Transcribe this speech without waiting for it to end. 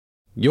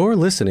You're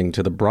listening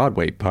to the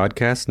Broadway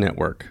Podcast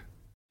Network.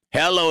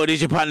 Hello, it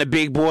is your partner,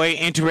 Big Boy,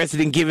 interested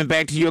in giving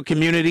back to your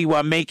community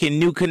while making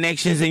new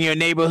connections in your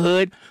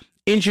neighborhood?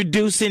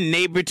 Introducing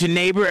Neighbor to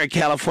Neighbor, a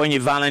California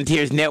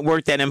volunteers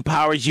network that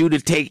empowers you to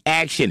take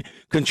action,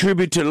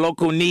 contribute to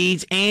local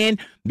needs, and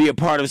be a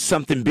part of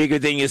something bigger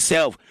than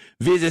yourself.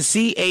 Visit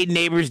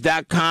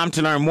ca-neighbors.com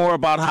to learn more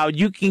about how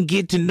you can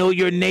get to know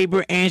your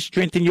neighbor and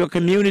strengthen your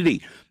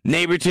community.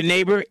 Neighbor to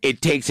Neighbor,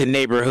 it takes a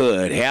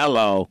neighborhood.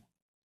 Hello.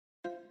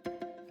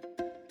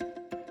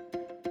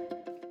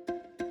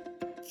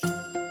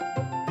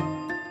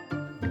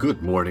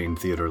 Good morning,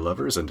 theater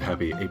lovers, and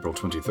happy April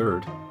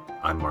 23rd.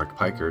 I'm Mark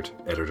Pikert,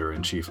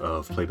 Editor-in-Chief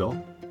of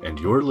Playbill, and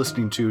you're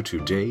listening to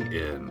Today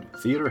in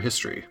Theater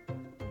History.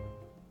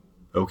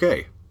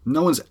 Okay,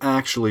 no one's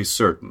actually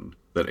certain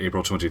that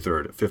April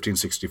 23rd,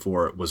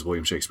 1564 was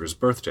William Shakespeare's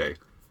birthday,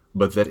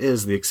 but that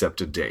is the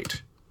accepted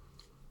date.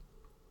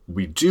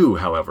 We do,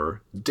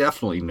 however,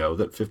 definitely know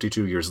that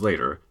 52 years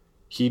later,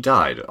 he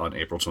died on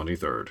April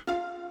 23rd.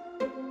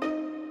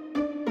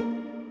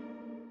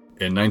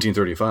 In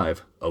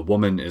 1935, a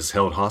woman is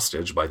held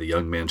hostage by the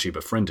young man she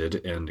befriended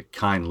in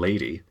Kind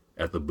Lady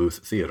at the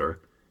Booth Theater.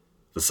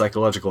 The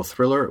psychological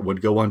thriller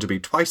would go on to be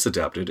twice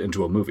adapted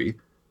into a movie,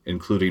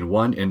 including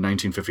one in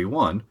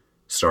 1951,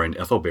 starring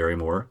Ethel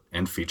Barrymore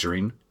and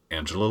featuring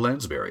Angela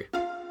Lansbury.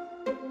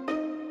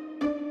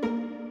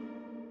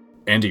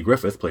 Andy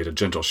Griffith played a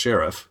gentle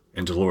sheriff,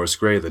 and Dolores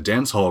Gray the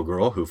dance hall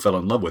girl who fell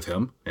in love with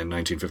him in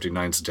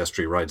 1959's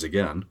Destry Rides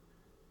Again.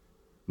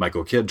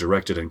 Michael Kidd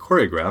directed and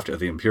choreographed at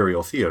the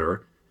Imperial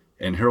Theater,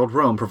 and Harold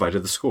Rome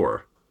provided the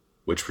score,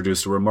 which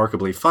produced a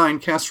remarkably fine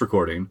cast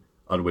recording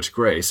on which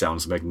Gray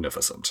sounds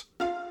magnificent.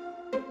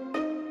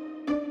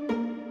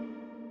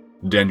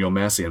 Daniel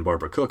Massey and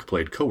Barbara Cook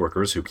played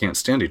co-workers who can't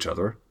stand each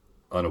other,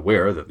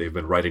 unaware that they've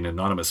been writing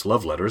anonymous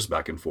love letters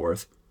back and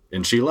forth,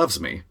 in She Loves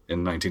Me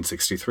in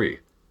 1963.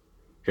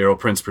 Harold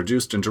Prince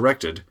produced and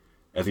directed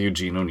at the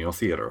Eugene O'Neill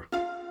Theater.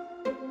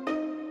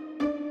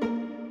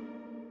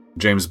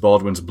 James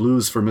Baldwin's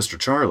Blues for Mr.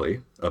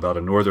 Charlie, about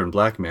a northern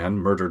black man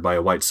murdered by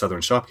a white southern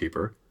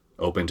shopkeeper,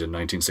 opened in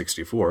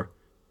 1964.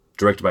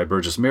 Directed by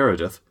Burgess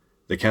Meredith,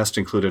 the cast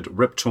included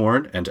Rip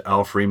Torn and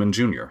Al Freeman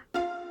Jr.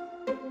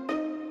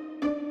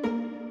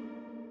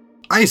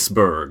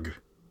 Iceberg!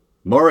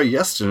 Maury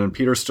Yeston and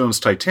Peter Stone's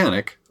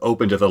Titanic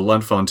opened at the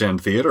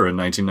Lunt-Fontanne Theater in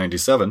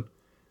 1997.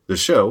 The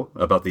show,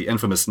 about the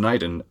infamous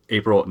night in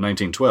April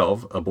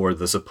 1912 aboard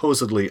the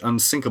supposedly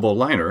unsinkable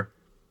liner,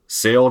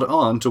 sailed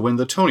on to win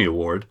the Tony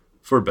Award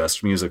for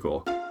Best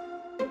Musical.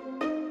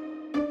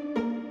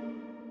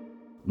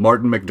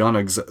 Martin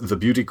McDonagh's The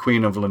Beauty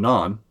Queen of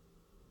Lebanon,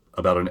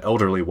 about an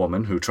elderly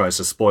woman who tries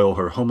to spoil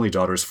her homely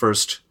daughter's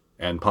first,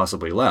 and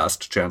possibly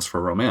last, chance for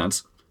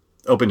romance,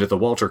 opened at the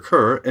Walter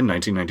Kerr in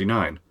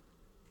 1999.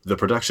 The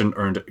production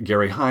earned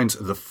Gary Hines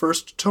the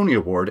first Tony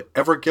Award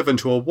ever given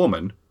to a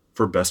woman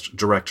for Best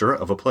Director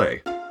of a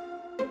Play.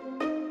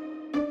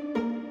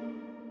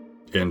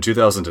 In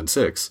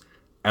 2006,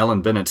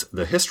 Alan Bennett's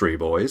The History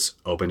Boys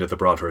opened at the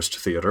Broadhurst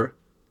Theater.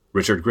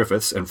 Richard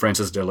Griffiths and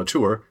Francis de la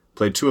Tour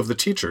played two of the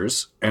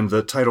teachers, and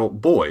the title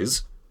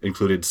Boys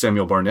included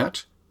Samuel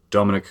Barnett,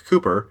 Dominic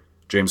Cooper,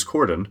 James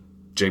Corden,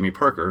 Jamie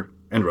Parker,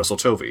 and Russell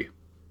Tovey.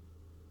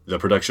 The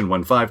production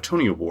won 5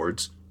 Tony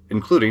Awards,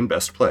 including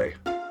Best Play.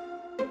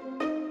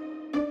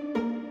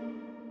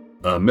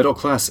 A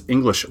middle-class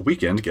English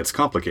weekend gets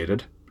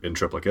complicated, in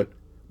triplicate,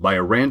 by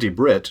a Randy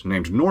Britt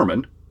named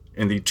Norman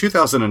in the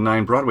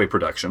 2009 Broadway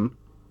production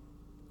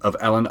of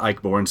Alan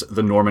Ayckbourn's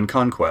The Norman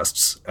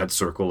Conquests at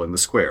Circle in the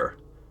Square.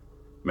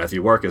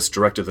 Matthew Warchus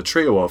directed the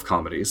trio of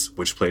comedies,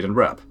 which played in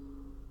Rep.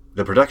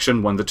 The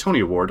production won the Tony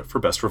Award for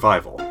Best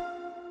Revival.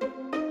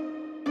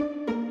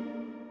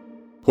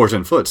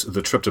 Horton Foote's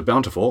The Trip to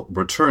Bountiful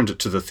returned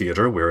to the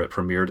theater where it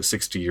premiered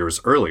 60 years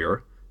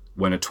earlier,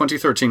 when a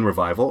 2013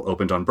 revival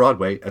opened on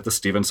Broadway at the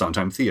Stephen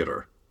Sondheim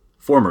Theater,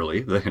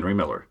 formerly the Henry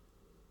Miller.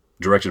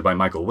 Directed by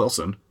Michael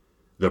Wilson,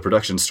 the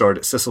production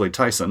starred Cicely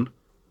Tyson,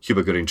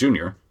 Cuba Gooding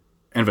Jr.,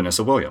 and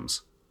Vanessa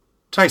Williams.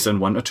 Tyson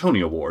won a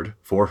Tony Award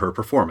for her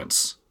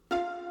performance.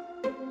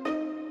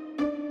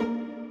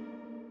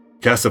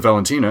 Casa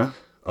Valentina,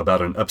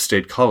 about an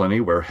upstate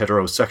colony where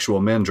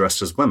heterosexual men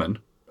dressed as women,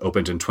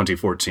 opened in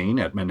 2014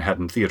 at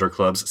Manhattan Theater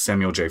Club's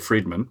Samuel J.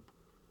 Friedman.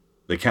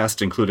 The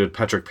cast included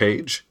Patrick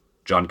Page,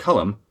 John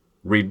Cullum,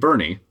 Reed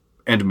Birney,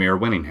 and Mayor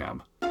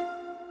Winningham.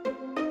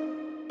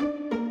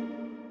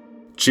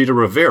 Chita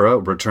Rivera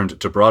returned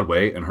to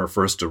Broadway in her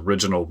first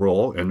original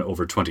role in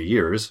over 20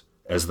 years,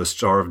 as the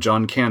star of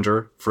John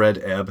Kander, Fred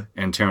Ebb,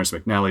 and Terrence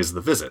McNally's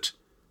The Visit,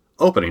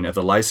 opening at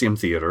the Lyceum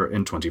Theater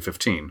in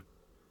 2015.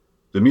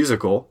 The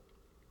musical,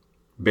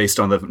 based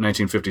on the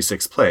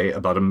 1956 play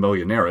about a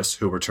millionairess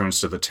who returns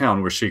to the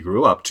town where she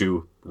grew up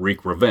to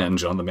wreak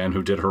revenge on the man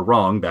who did her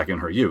wrong back in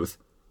her youth,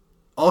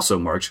 also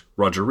marked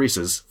Roger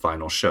Rees's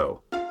final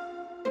show.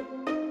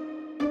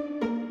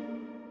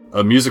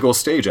 A musical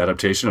stage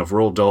adaptation of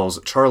Roald Dahl's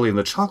Charlie and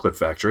the Chocolate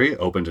Factory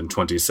opened in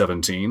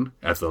 2017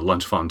 at the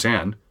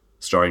Lunt-Fontanne,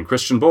 starring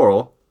Christian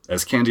Borle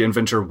as candy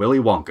inventor Willy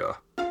Wonka.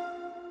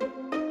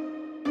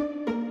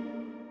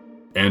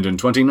 And in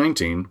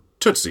 2019,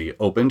 Tootsie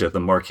opened at the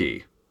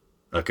Marquee.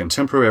 A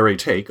contemporary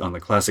take on the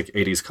classic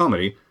 80s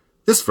comedy,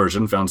 this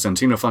version found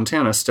Santino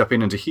Fontana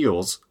stepping into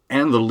heels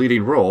and the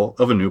leading role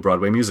of a new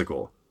Broadway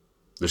musical.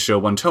 The show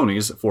won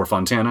Tonys for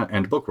Fontana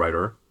and book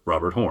writer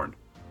Robert Horn.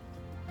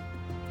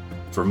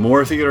 For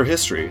more theater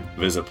history,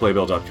 visit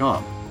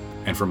Playbill.com.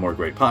 And for more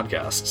great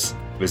podcasts,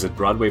 visit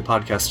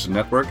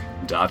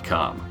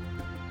BroadwayPodcastNetwork.com.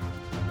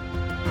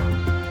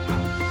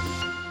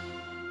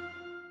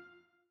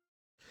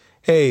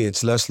 Hey,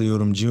 it's Leslie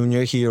Odom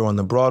Jr. here on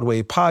the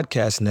Broadway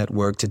Podcast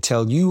Network to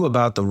tell you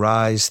about the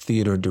Rise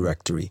Theater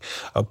Directory,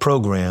 a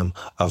program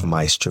of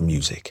Maestro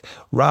Music.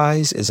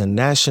 Rise is a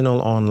national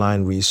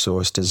online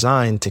resource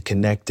designed to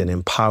connect and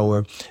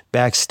empower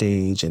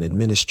backstage and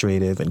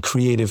administrative and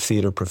creative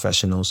theater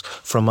professionals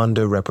from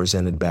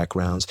underrepresented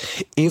backgrounds.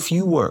 If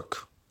you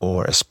work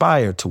or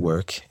aspire to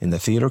work in the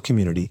theater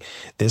community,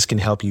 this can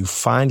help you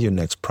find your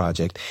next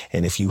project.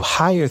 And if you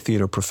hire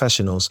theater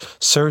professionals,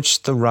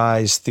 search the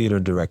Rise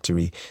Theater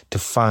Directory to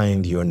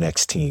find your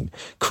next team.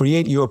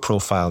 Create your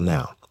profile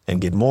now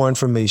and get more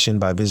information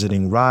by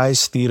visiting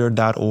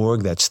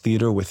risetheater.org. That's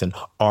theater with an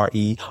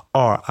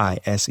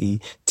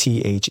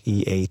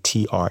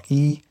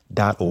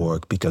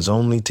RERISETHEATRE.org, because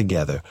only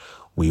together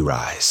we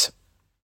rise.